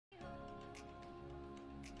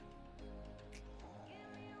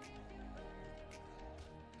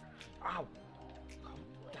Ow! God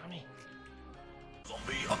damn it.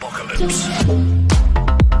 Zombie apocalypse.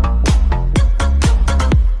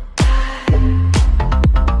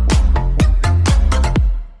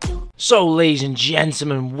 So ladies and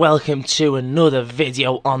gentlemen, welcome to another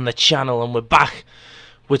video on the channel, and we're back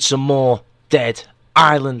with some more Dead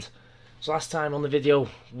Island. So last time on the video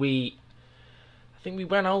I think we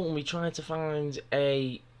went out and we tried to find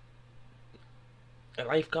a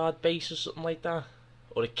lifeguard base or something like that,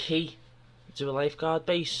 or a key to a lifeguard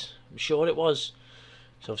base, I'm sure it was.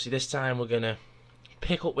 So obviously this time we're gonna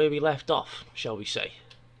pick up where we left off, shall we say.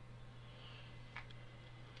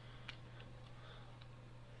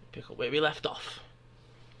 Pick up where we left off.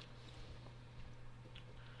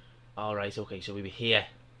 Alright, okay, so we were here.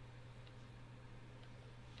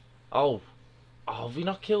 Oh, have we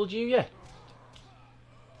not killed you yet?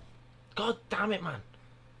 God damn it, man.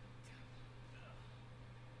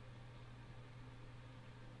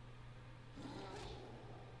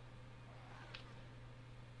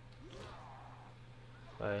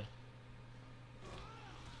 Right.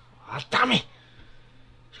 Ah, damn it!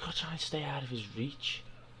 Just gotta try and stay out of his reach.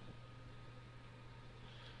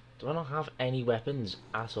 Do I not have any weapons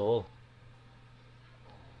at all?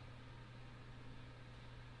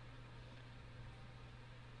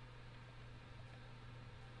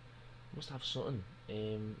 Must have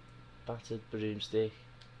something. Battered broomstick.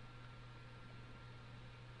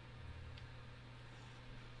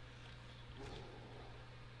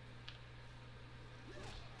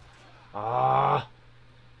 Ah!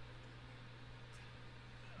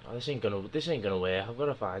 Oh, this ain't gonna work. I've got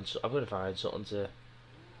to find something to.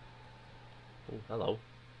 Oh, hello.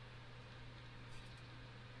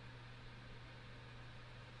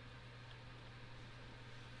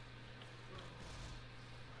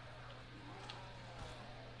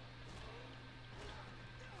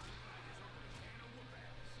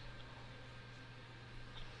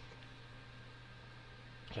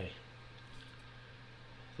 Okay.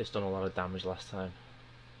 This done a lot of damage last time.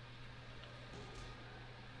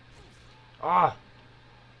 Ah!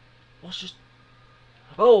 What's just...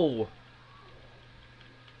 Oh!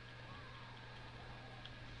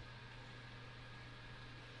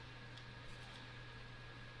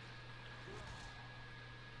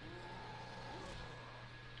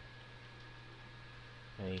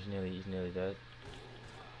 Yeah, he's nearly dead.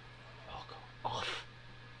 Oh, go off!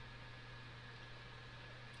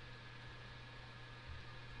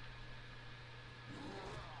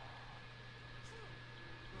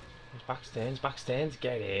 Backstands,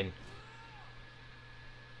 get in.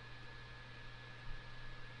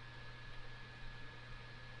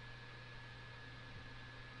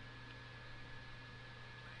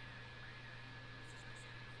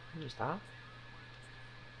 Who's that?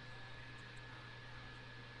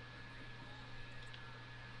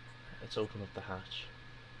 Let's open up the hatch.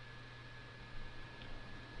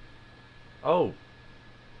 Oh!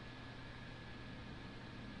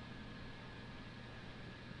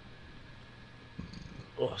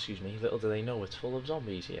 Oh, excuse me, little do they know it's full of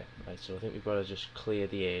zombies here. Right, so I think we've got to just clear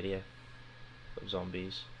the area of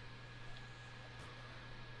zombies.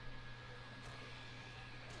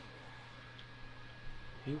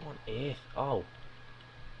 Who on earth? Oh.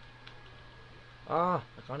 Ah,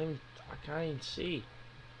 I can't even see.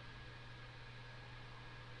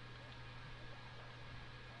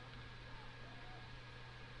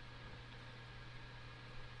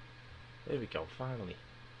 There we go, finally.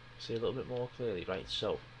 See a little bit more clearly. Right,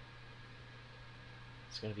 so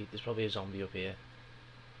there's probably a zombie up here.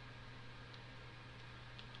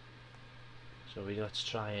 So let's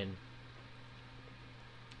try and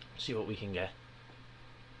see what we can get.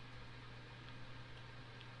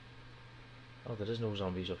 Oh, there is no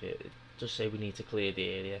zombies up here. It does say we need to clear the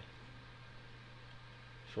area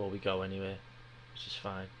before we go anywhere, which is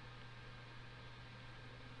fine.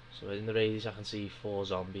 So in the radius I can see 4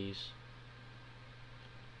 zombies.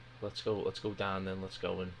 Let's go down then, let's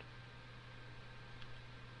go and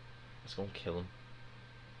kill them.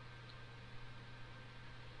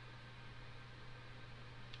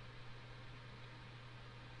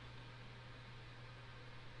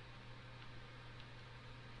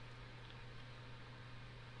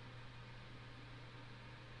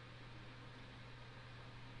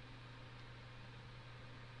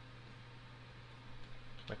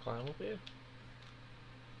 Can I climb up here?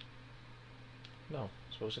 No,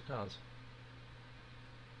 I suppose I can't.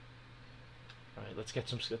 Right, let's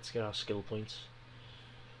get our skill points.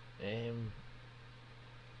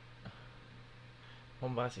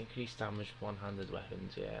 Combat increased damage with one-handed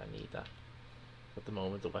weapons. Yeah, I need that. At the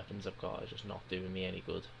moment, the weapons I've got are just not doing me any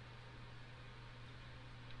good.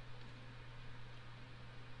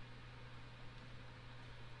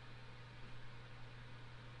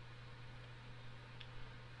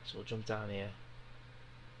 So we'll jump down here.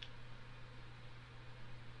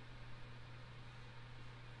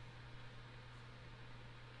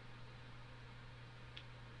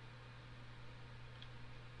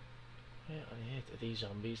 Where on earth are these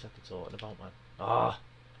zombies that they're talking about, man? Ah!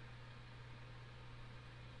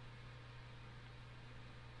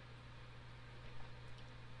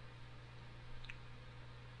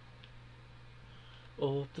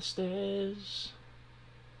 Up the stairs.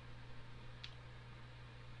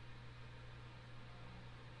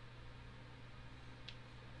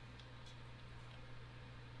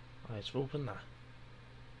 Right, let's open that.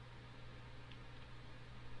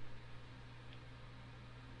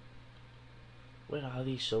 Where are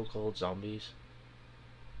these so-called zombies?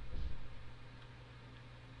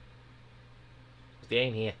 They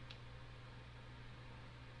ain't here.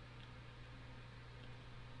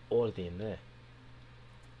 Or are they in there?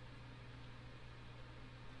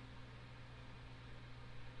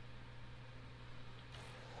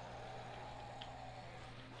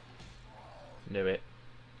 Knew it.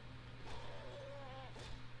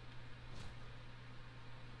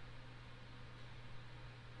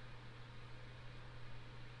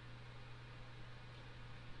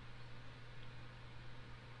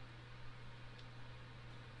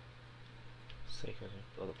 Let's take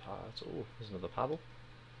another part. Oh, there's another paddle.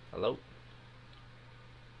 Hello.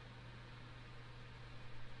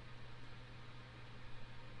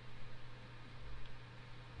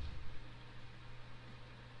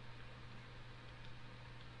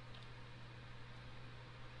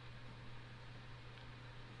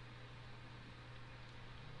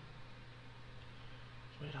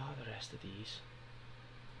 Where are the rest of these?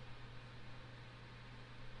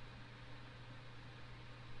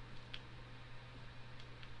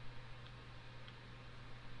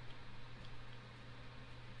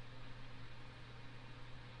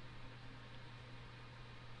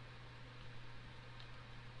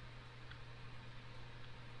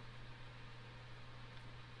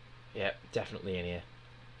 Yeah, definitely in here.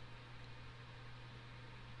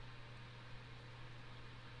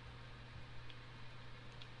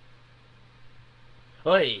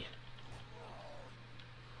 Oi!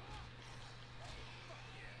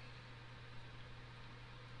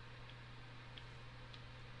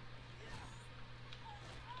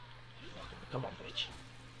 Come on, bitch.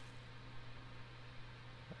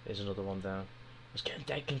 There's another one down. I was getting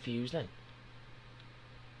dead confused then.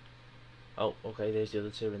 Oh, okay, there's the other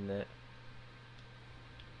two in there.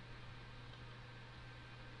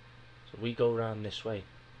 So we go around this way.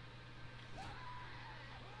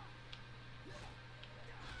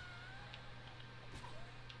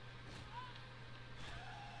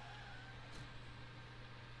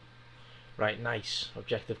 Right, nice.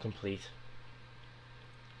 Objective complete.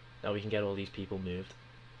 Now we can get all these people moved.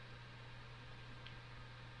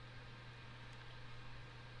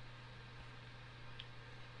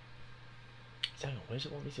 Hang on, where does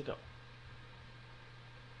it want me to go?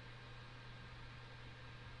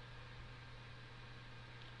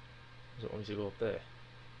 Does it want me to go up there?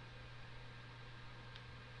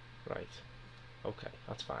 Right. Okay,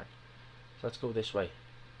 that's fine. So let's go this way.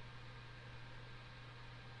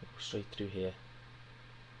 Go straight through here.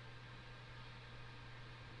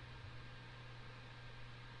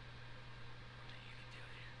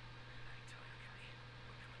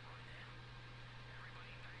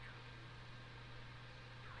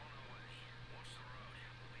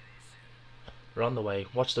 We're on the way.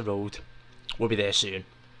 Watch the road. We'll be there soon.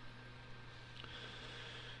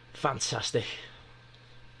 Fantastic.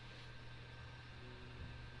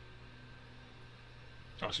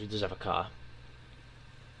 Oh, so he does have a car.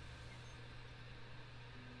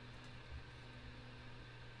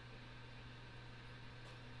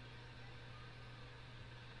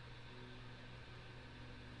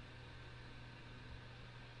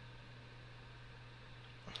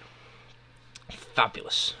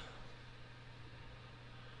 Fabulous.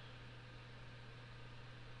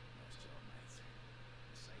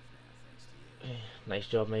 Nice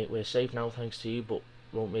job, mate. We're safe now thanks to you, but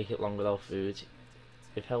won't make it long without food.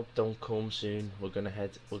 If help don't come soon, we're gonna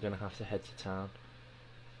have to head to town.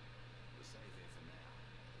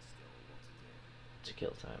 To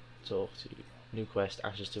kill time. Talk to new quest,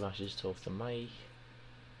 Ashes to Ashes, talk to Mike.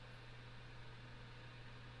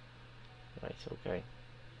 Right, okay.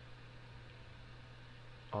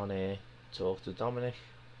 On air, talk to Dominic.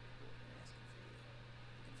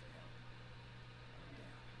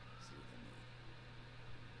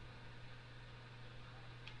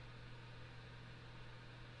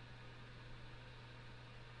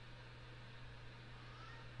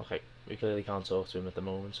 Okay, we clearly can't talk to him at the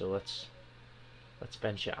moment, so let's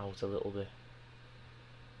venture out a little bit.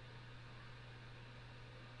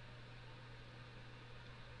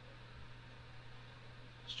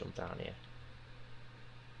 jump down here.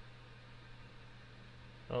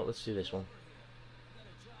 Oh, let's do this one.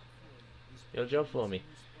 You got a job for me?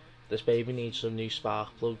 This baby needs some new spark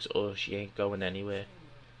plugs or she ain't going anywhere.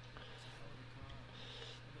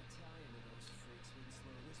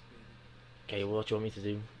 Okay, well, what do you want me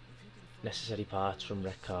to do? Necessary parts from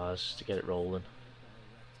wrecked cars to get it rolling.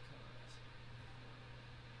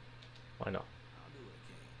 Why not?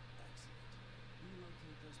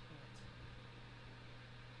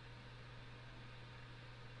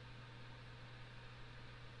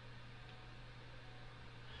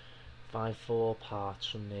 Find 4 parts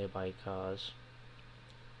from nearby cars.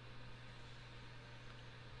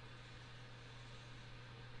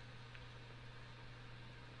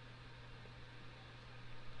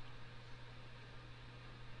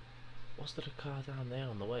 Was there a car down there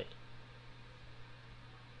on the way?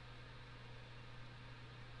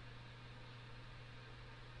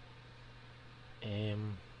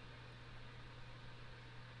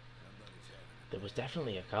 There was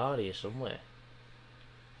definitely a car here somewhere.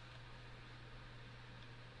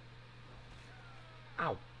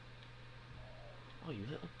 Ow! Oh, you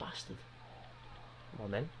little bastard. Come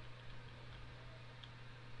on then.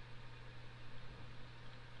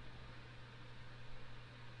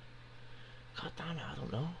 God damn it, I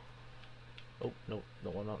don't know. Oh, no,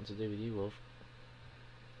 not want nothing to do with you, love.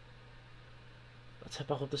 Let's head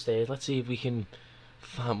back up the stairs. Let's see if we can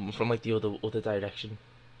find from like the other direction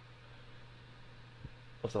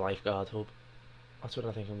of the lifeguard hub. That's what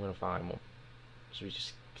I think I'm going to find one. So we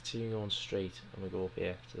just continue going straight and we go up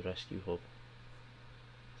here to the rescue hub.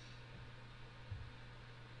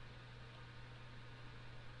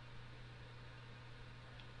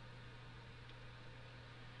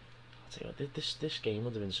 I'll tell you what, this game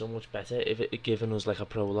would have been so much better if it had given us like a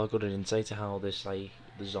prologue or an insight to how this like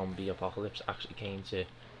the zombie apocalypse actually came to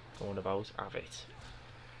going about. Have it.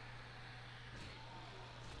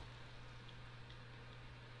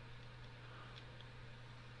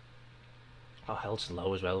 Our health's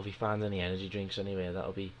low as well. If we find any energy drinks anywhere,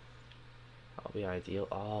 that'll be ideal.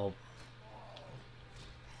 Oh,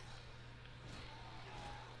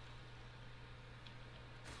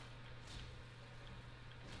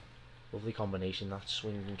 lovely combination, that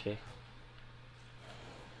swing and kick.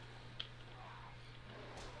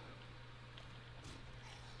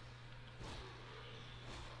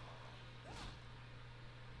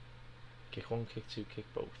 Kick one, kick two, kick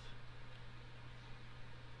both.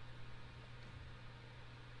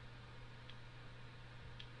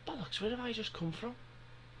 Bollocks, where have I just come from?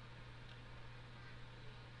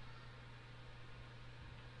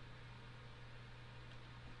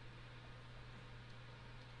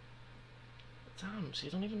 Damn, see, I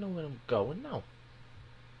don't even know where I'm going now.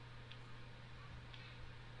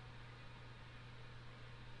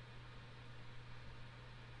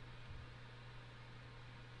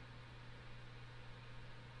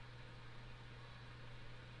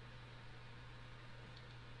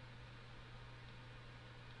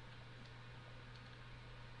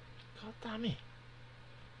 God damn it.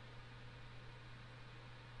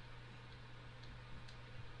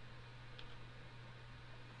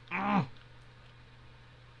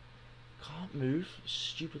 Can't move.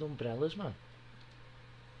 Stupid umbrellas, man.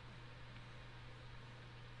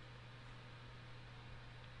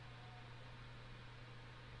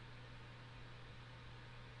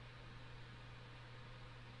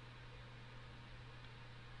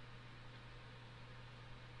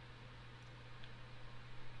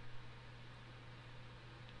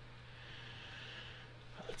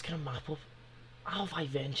 Let's get a map up. How have I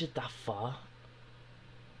ventured that far?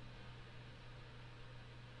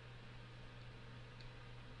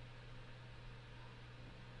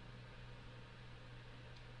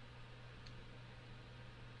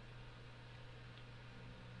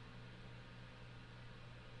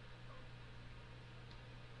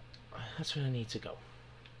 That's where I need to go.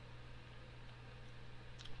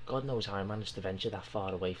 God knows how I managed to venture that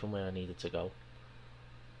far away from where I needed to go.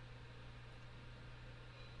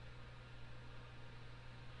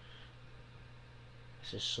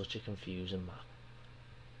 This is such a confusing map.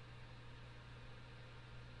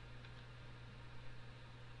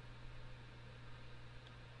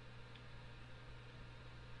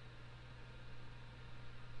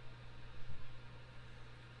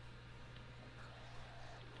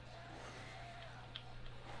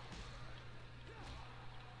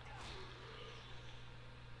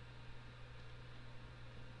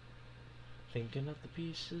 Thinking of the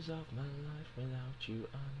pieces of my life without you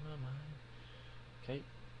on my mind. Okay.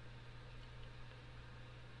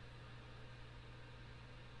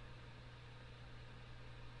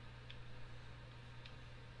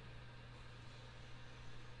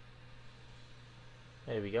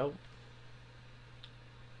 Here we go.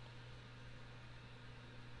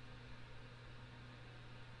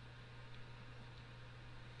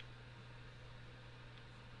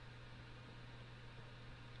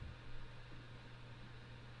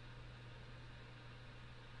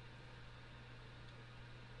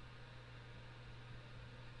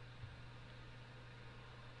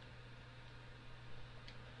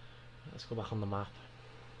 Let's go back on the map.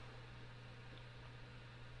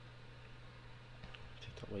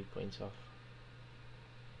 Take that waypoint off.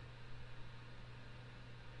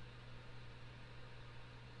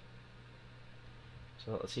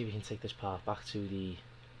 So let's see if we can take this path back to the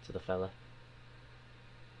fella.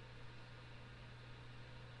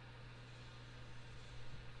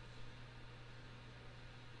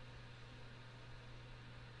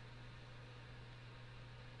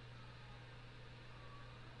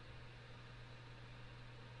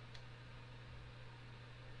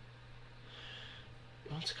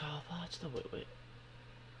 What's car parts though? Wait.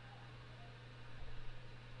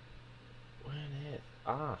 Where on earth?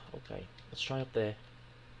 Ah, okay. Let's try up there.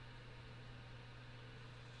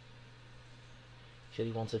 He said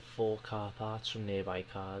he wanted 4 car parts from nearby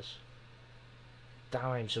cars.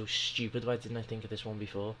 Damn, I'm so stupid. Why didn't I think of this one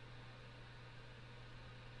before?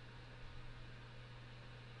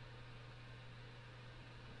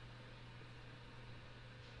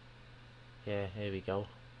 Yeah, here we go.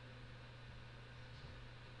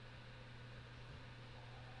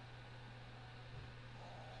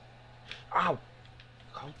 Ow!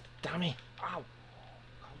 God damn it! Ow!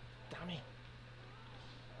 God damn it!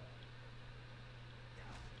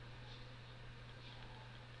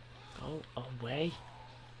 Go away!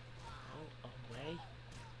 Go away!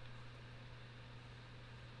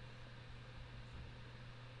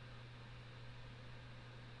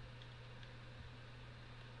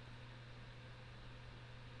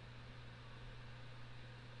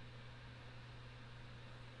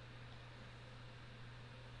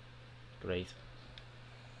 Great.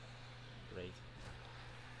 Great.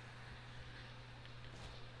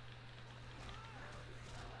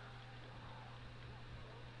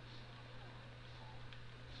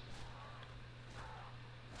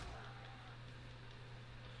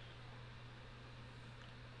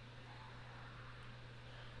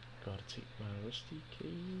 Gotta take my rusty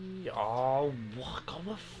key. Oh, what? Go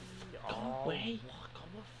away! Go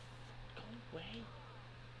away!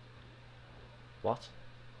 What?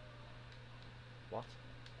 What?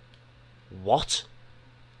 What?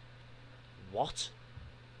 What?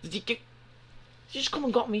 Did you get? You just come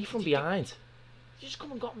and got me from behind. You just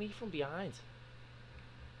come and got me from behind.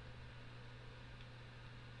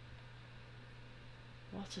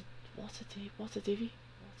 What a divvy. What a divvy.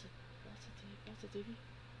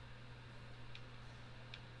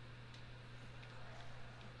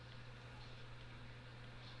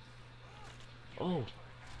 Oh.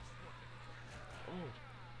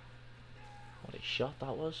 What a shot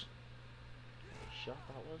that was.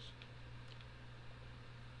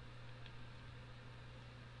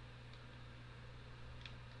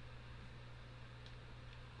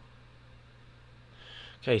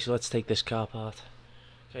 Okay, so let's take this car part.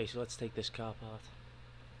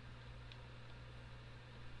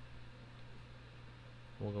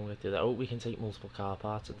 We're going to do that. Oh, we can take multiple car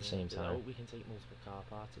parts at the same time.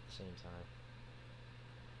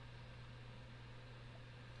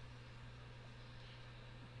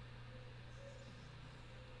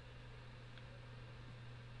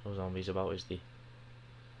 No zombies about, is the?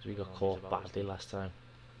 We got caught badly last time.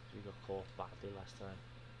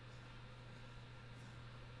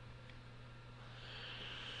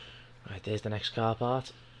 Right, there's the next car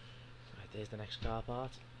part.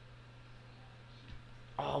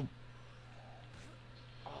 Oh.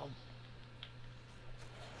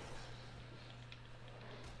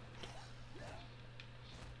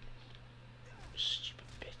 Stupid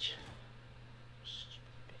bitch.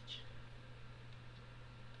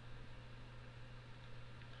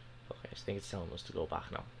 Okay, I think it's telling us to go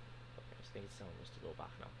back now.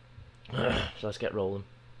 So let's get rolling.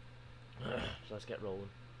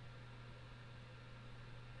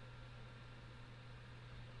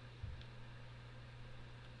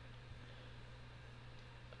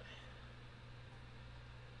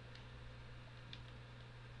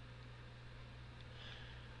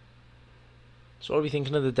 So what are we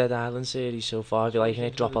thinking of the Dead Island series so far? If you're liking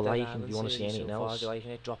it, drop a like, and if you want to see anything else,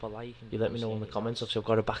 you let me know in the comments. Obviously I've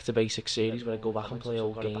got a back to basics series where I go back and play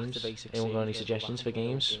old games. Anyone got any suggestions for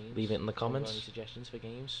games? Leave it in the comments.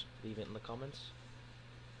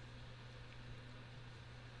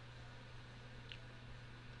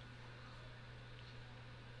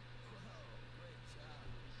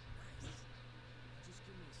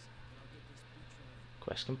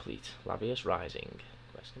 Quest complete. Labius rising.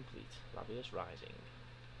 Quest complete. Labius rising.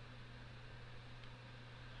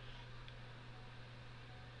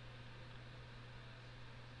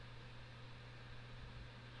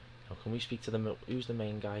 Now, can we speak to the who's the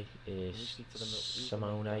main guy? Is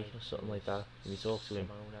Simone or something like that? Can we talk to him?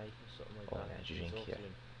 Oh, energy drink, yeah.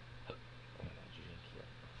 Can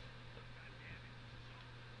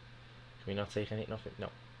we not take any? Nothing. No.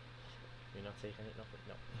 Can we not take any? Nothing.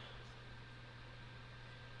 No.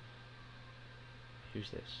 Who's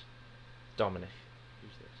this? Dominic.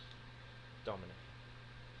 Who's this? Dominic.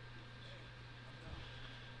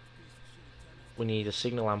 We need a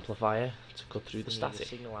signal amplifier to cut through the static.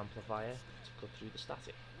 Signal amplifier to cut through the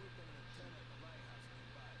static.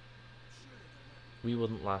 We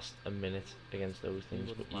wouldn't last a minute against those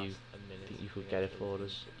things, but you think you could get it for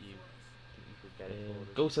us?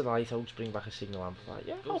 Go to the lighthouse, bring back a signal amplifier.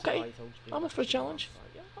 Yeah, okay. I'm up for a challenge.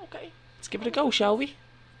 Yeah, okay. Let's give it a go, shall we?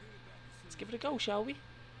 Let's give it a go, shall we?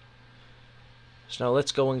 So now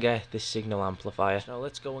let's go and get this signal amplifier. So now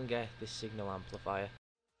let's go and get this signal amplifier.